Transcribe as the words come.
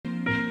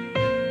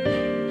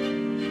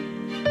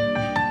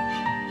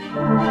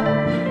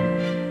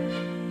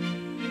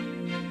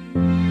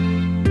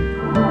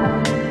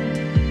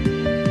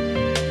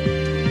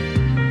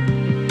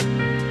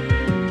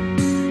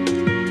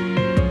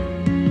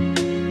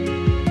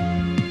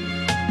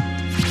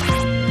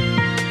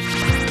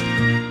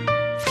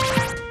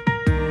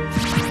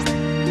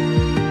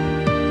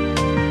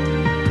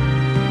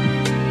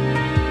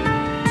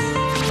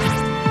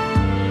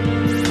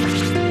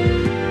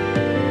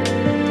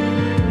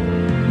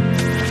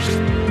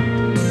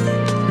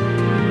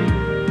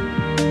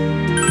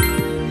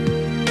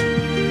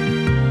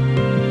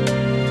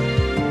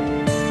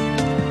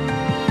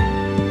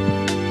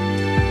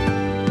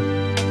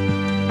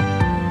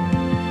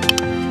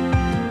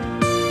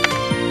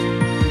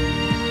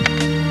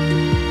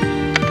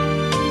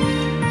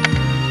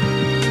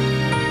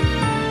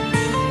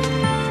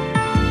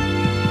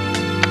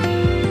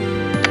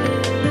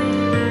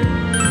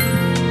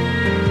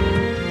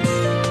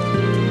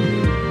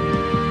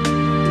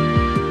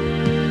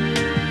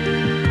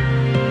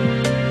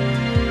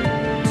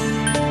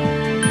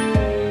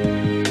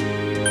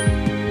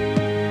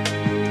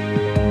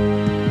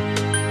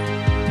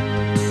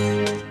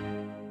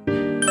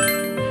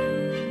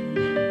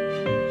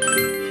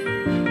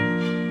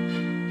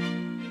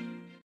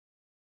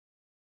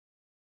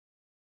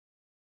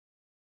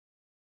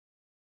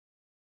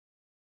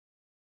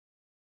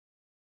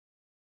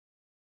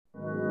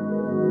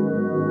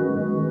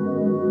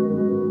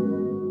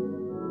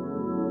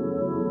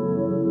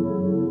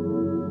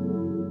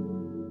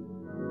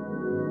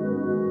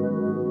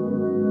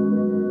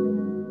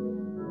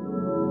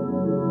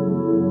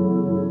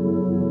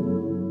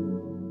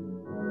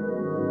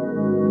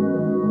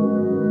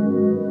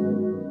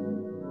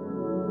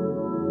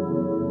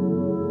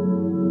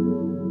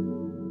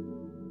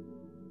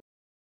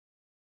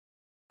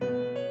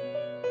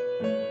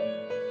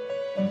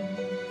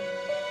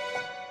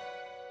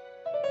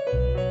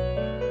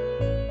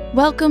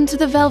Welcome to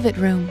the Velvet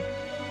Room.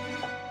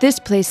 This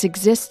place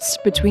exists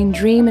between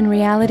dream and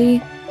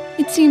reality.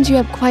 It seems you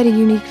have quite a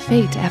unique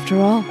fate, after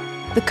all.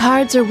 The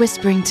cards are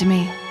whispering to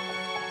me.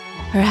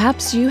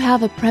 Perhaps you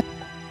have a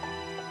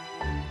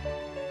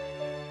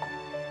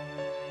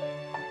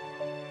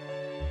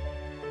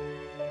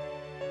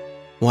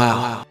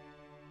Wow.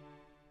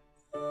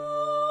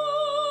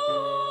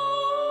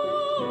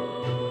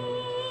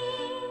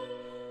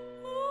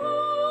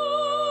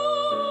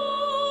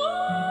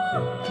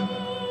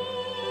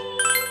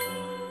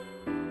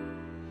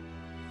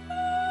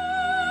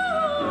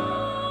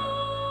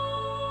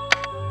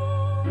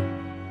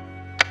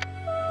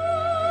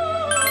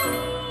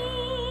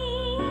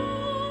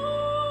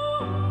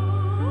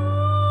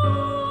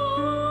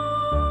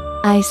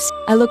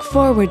 I look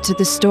forward to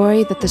the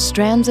story that the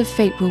strands of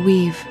fate will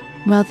weave.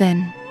 Well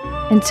then,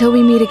 until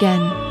we meet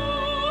again.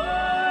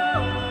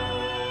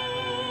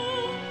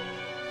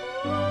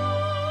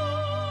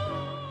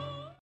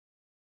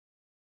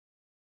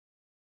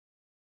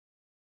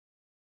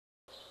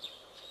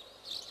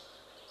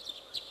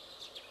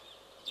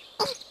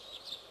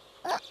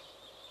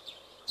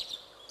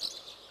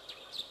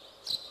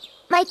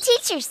 My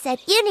teacher said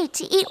you need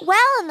to eat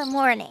well in the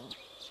morning.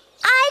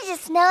 I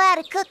just know how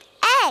to cook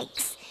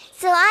eggs,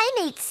 so I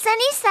made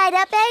sunny side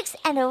up eggs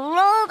and a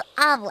rolled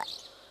omelet.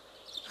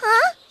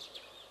 Huh?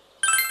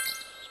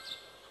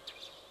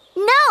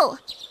 No!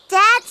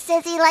 Dad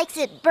says he likes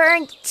it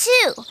burned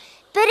too,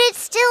 but it's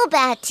still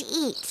bad to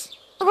eat.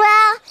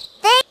 Well,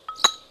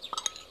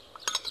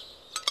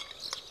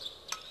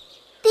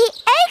 the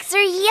eggs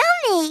are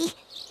yummy!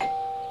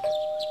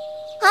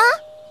 Huh?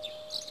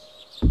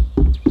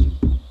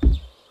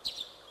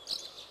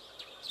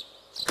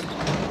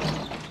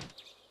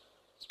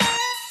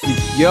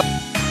 Yup.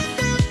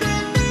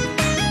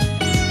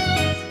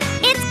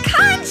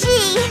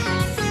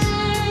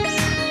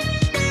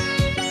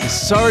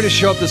 Sorry to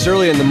show up this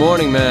early in the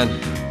morning, man.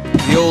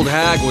 The old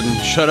hag wouldn't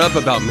shut up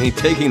about me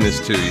taking this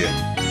to you.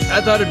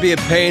 I thought it'd be a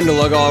pain to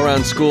lug all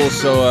around school,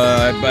 so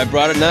I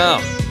brought it now.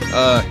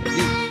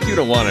 You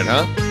don't want it,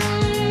 huh?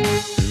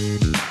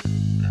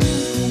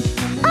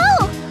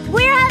 Oh,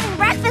 we're having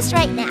breakfast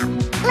right now.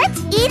 Let's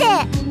eat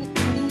it.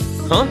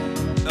 Huh?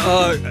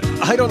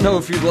 I don't know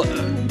if you'd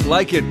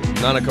like it,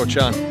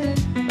 Nanako-chan.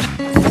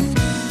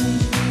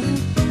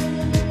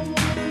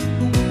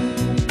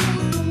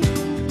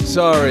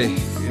 Sorry.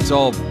 It's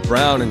all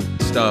brown and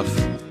stuff.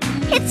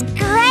 It's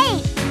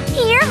great!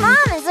 Your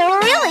mom is a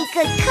really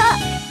good cook.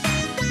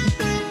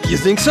 You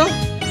think so?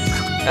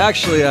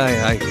 Actually,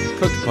 I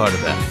cooked part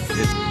of that.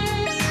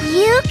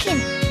 You can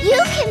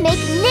make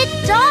knit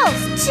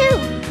dolls too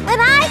when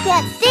I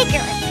get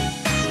bigger.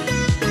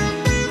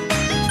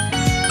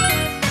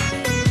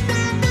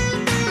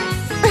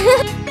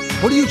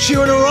 What are you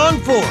cheering her on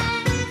for?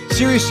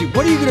 Seriously,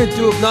 what are you gonna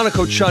do if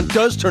Nanako-chan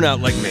does turn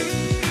out like me?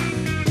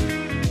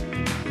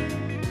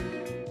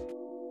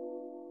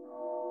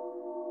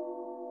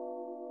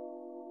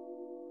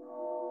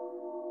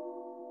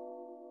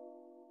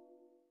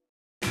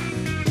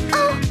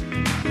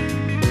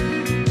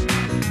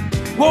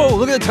 Whoa,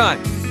 look at the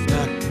time!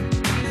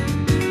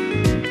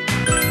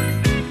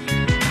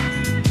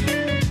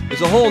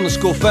 There's a hole in the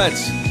school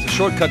fence. It's a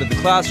shortcut to the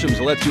classrooms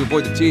that lets you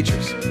avoid the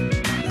teachers.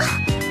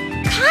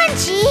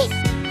 Kanji!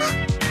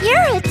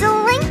 You're a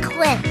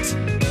delinquent!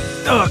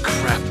 Oh,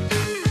 crap.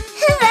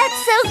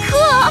 That's so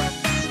cool!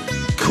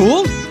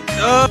 Cool?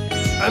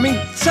 I mean,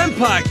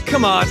 senpai,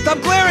 come on, stop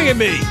glaring at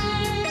me!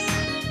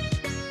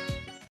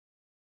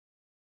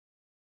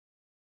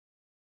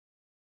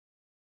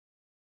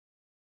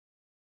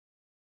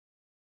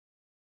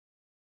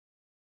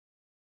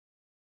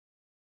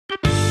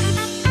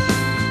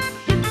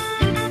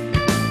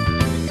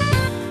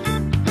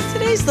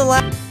 Today's the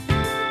last.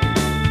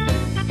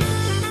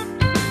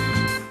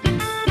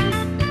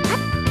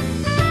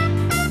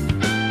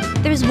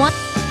 There's one.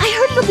 I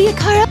heard it'll be a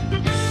car.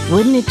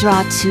 Wouldn't it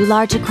draw too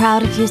large a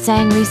crowd if you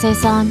sang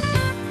Rise-san?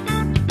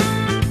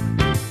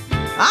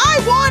 I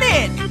won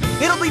it!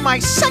 It'll be my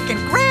second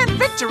grand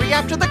victory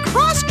after the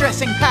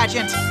cross-dressing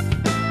pageant.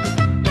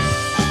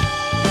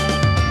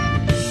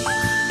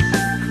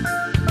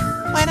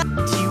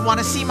 Do you want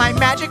to see my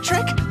magic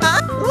trick?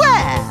 Huh?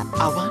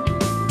 Well,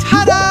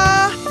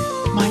 ta-da!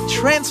 My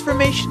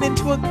transformation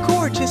into a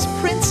gorgeous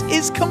prince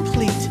is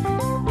complete.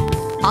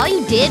 All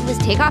you did was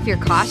take off your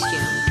costume.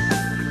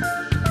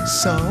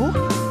 So,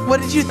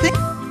 what did you think?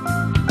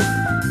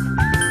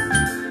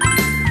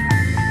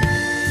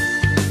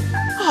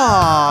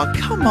 Aw,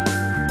 come on.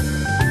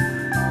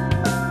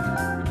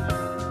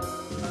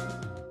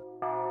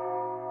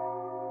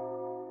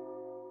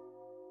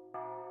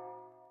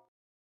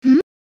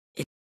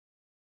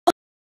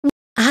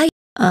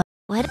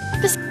 What?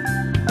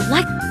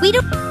 Like, we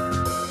don't...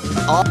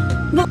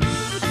 No.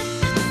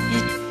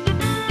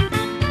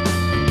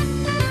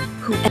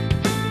 Who...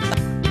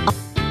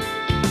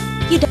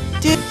 You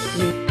don't... Did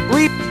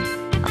we...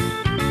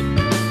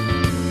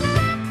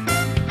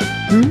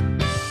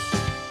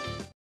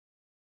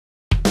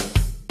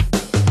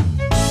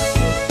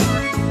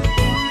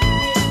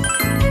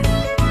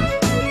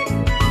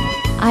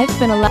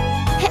 gonna let.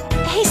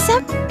 Hey,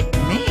 Sam.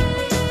 Me?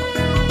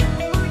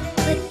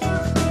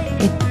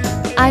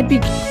 I'd be.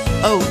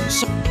 Oh,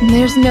 so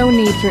There's no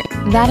need for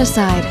that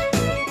aside.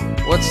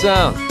 What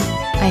sound?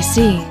 I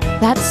see.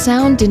 That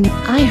sound didn't.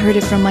 I heard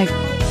it from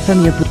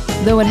your.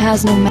 Though it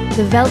has no.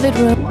 The velvet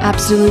room.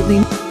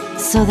 Absolutely.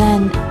 So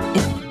then,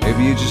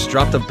 Maybe you just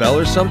dropped a bell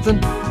or something?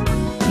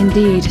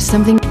 Indeed,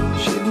 something.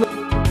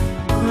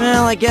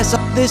 Well, I guess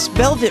this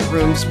velvet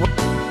room's...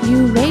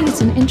 You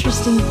raise an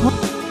interesting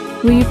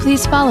point. Will you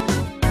please follow?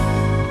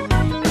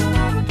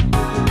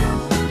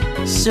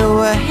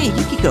 So, hey,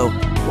 Yukiko,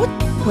 what?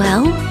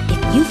 well,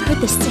 if you've heard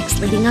the 6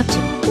 leading up to...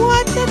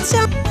 What? That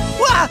sound...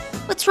 Wah!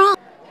 What's wrong?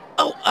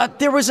 Oh,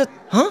 there was a...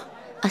 Huh?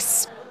 A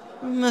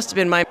Must have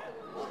been my...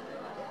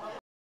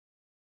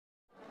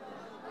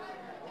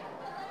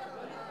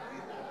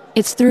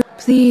 It's through.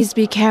 Please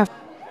be careful.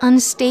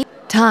 unstable...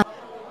 Time.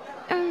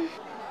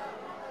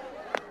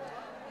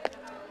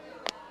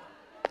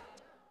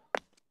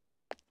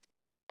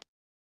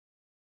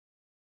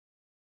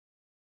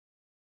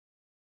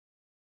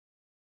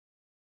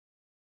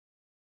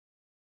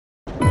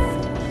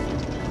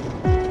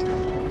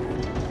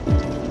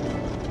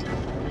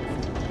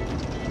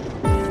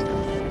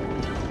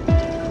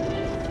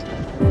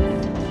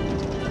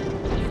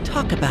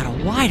 Talk about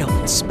a wide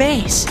open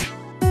space.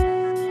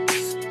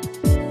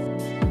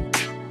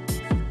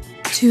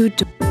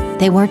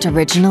 They weren't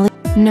originally...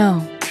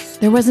 No,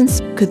 there wasn't.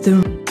 Could the.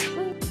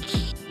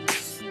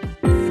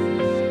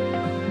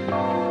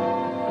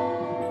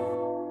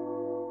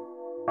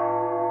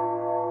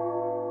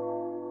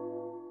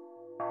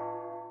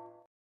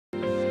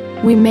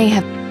 We may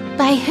have.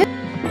 By who?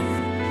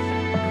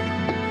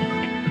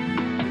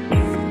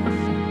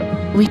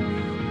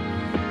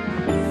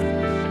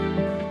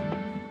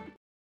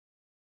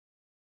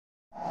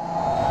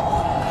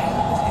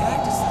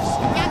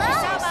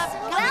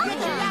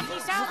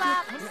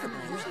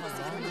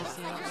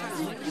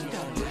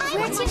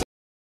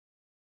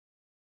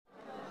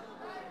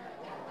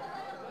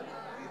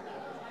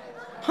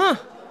 Huh.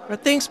 Are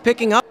things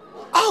picking up?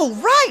 Oh,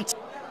 right!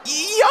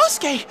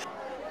 Yosuke!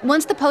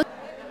 Once the post...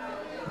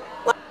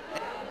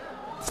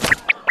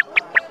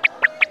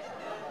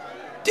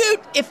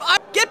 Dude, if I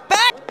get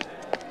back...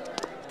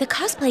 The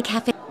cosplay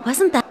cafe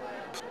wasn't that...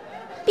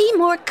 Be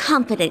more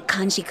confident,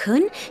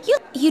 Kanji-kun.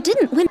 You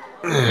didn't win...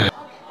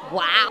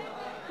 Wow.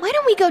 Why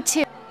don't we go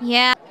too?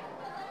 Yeah.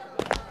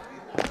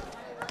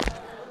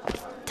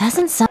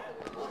 Doesn't sound...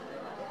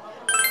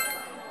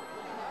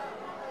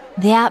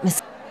 The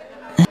atmosphere...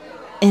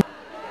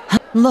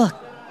 Look.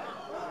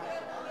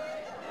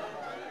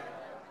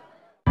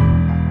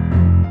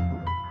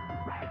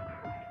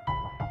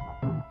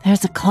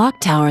 There's a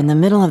clock tower in the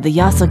middle of the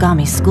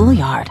Yasogami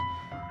schoolyard.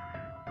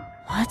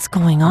 What's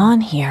going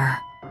on here?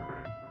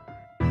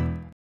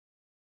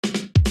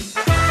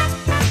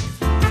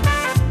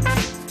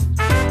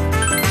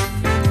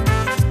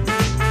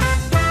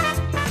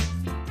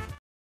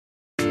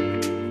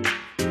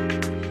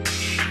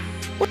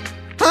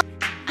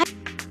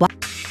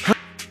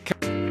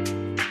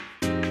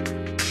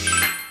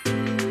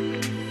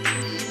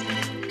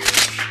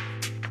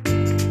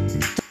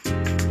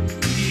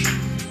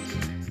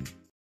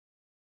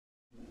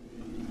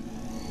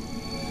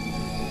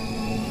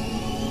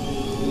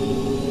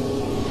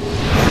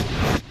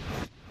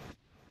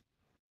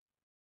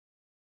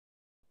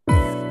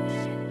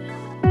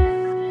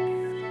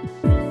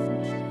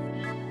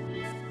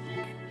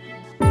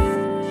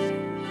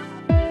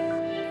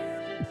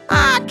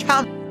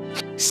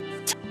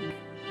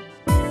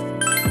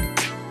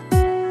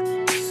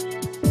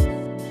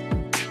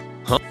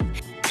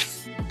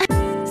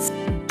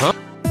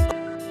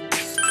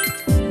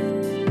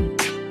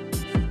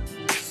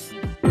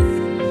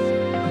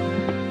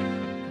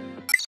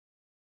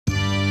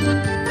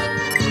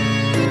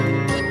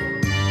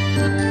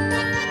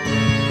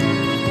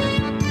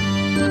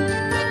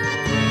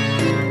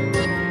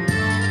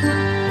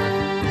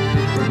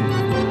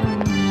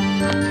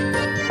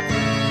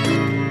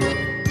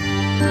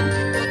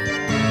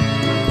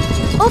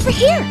 Over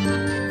here!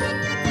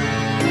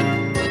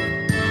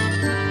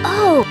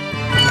 Oh!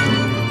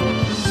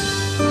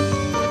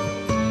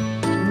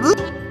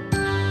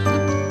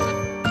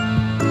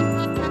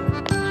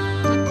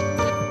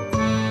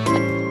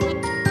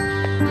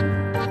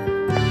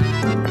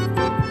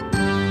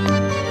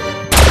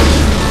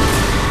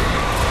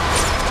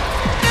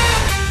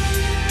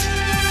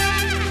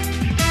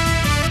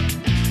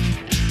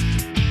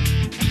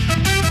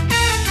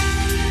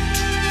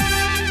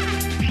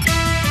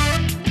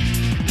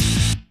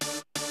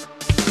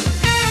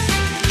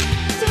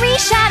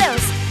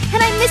 Shadows,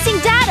 and I'm missing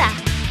data.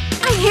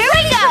 I'm here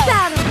we go.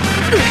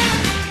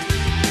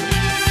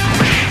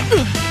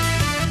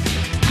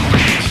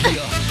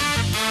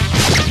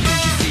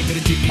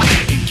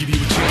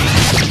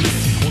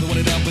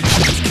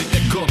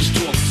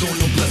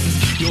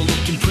 You're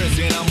looking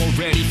present, I'm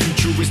already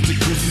futuristic.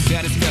 Cruising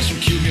satisfaction,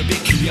 cue me a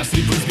bit.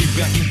 Curiosity brings me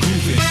back and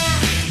grooving.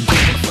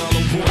 Gonna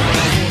follow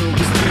water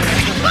is there.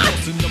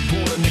 Crossing the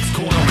border, next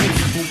corner,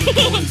 moving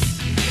bullets.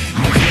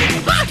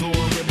 My store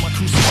with my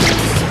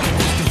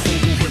crucifix.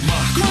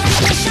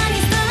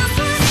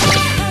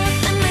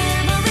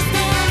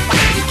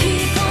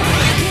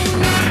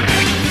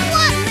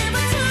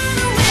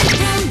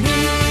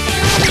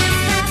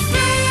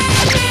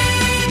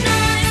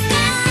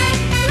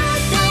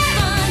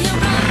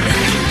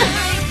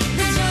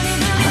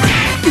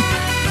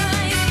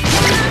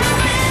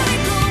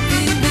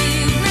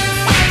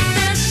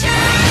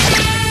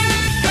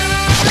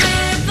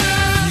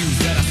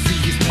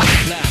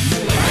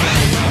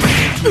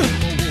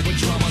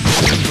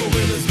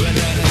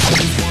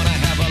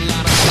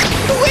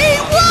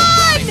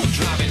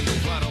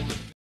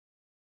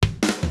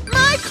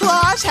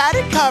 had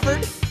it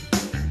covered.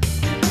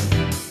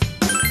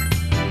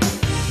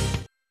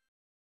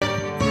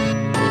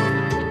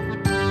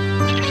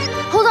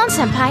 Hold on,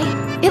 Senpai.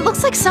 It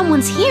looks like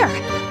someone's here.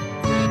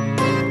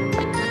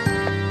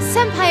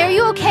 Senpai, are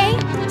you okay?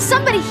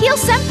 Somebody heal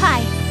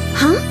Senpai!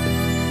 Huh?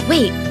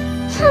 Wait.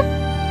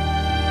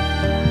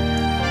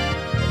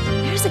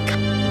 There's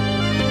a...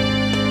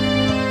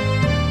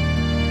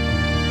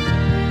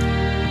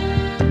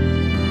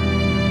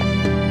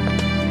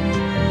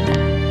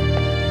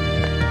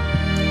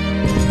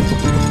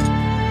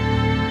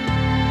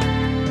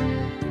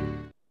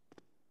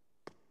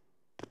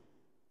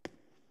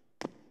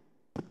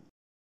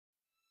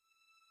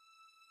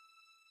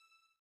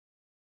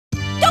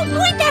 Don't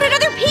point that at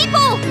other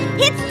people!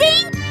 It's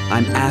dangerous!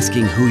 I'm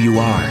asking who you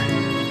are.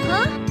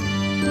 Huh?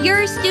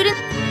 You're a student?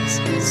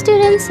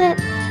 Students at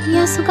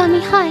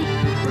Yasogami High.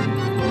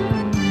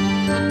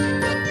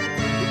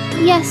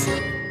 Yes.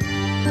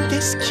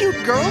 This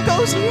cute girl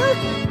goes here?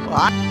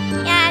 What?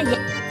 Yeah.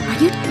 Are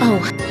you... Oh.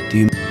 Do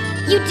you...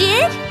 You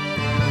did?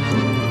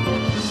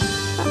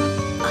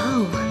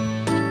 Oh.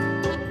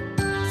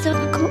 So,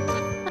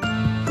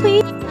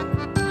 please.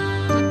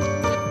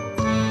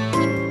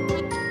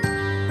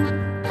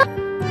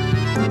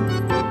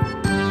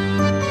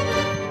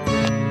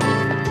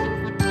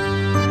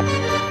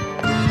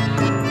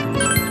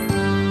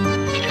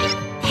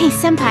 Hey,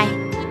 Senpai.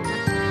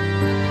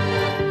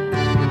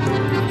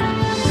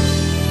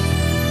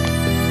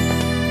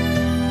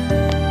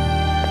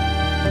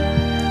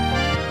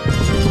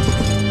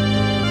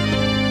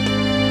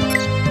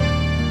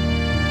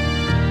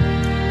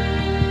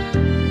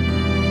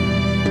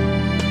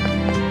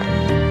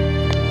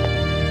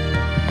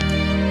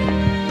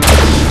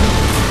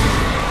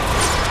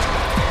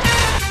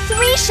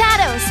 3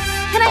 shadows,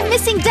 and I'm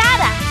missing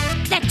data.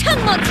 That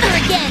tongue monster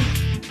again.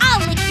 I'll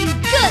lick you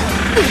good.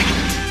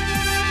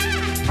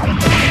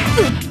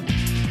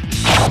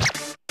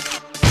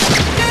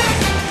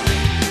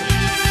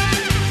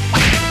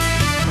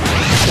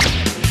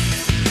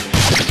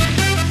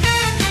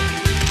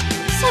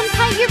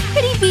 Senpai, you're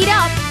pretty beat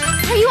up.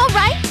 Are you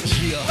alright?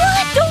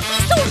 What? Don't be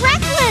so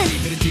reckless!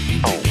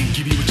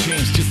 Give you a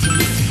chance just to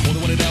listen. Only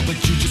want it out, but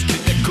you just get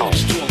that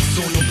coach talk.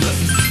 So no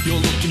blessings. You're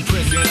looking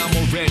present, I'm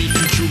already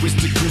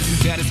futuristic. Cruising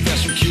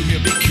satisfaction, kill me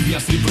a bit.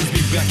 Curiosity brings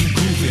me back and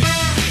grooving.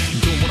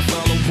 Don't wanna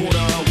follow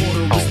water, I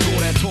water restore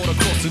that torta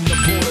crossing the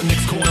border.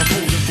 Next corner,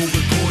 posing for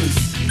reporters.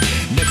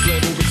 Next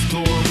level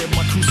explorer with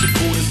my crew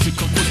supporters to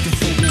conquest and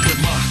forward with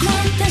my.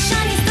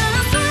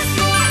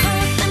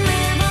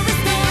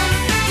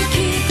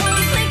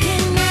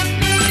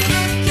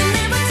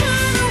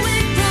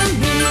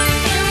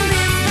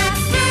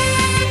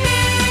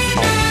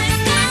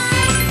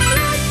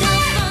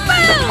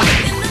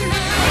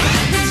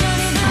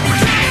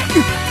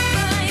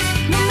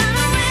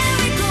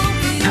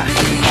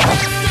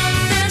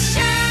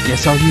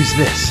 Guess I'll use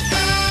this.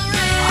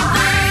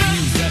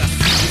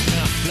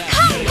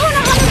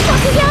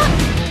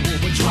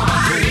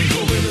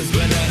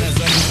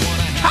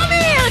 Come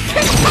here,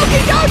 King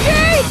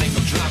Pokedoji!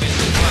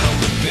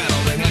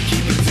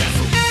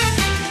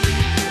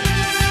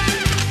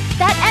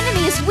 That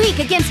enemy is weak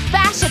against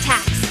bash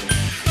attacks.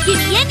 Give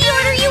me any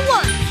order you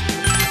want.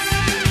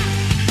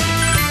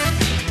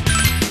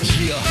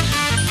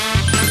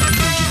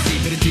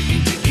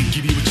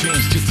 Give you a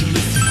chance just to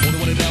listen. Only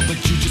want it out, but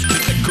you just get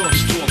that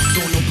garbage talk.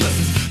 So no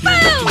blessings.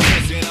 Boom!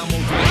 I'm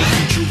already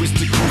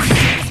futuristic.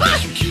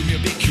 Satisfaction, kill me a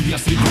bit.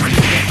 Curiosity brings me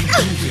back and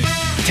grooving.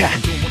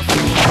 Don't wanna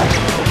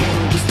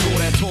follow restore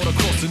that torta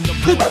crossing the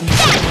border.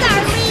 That's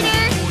our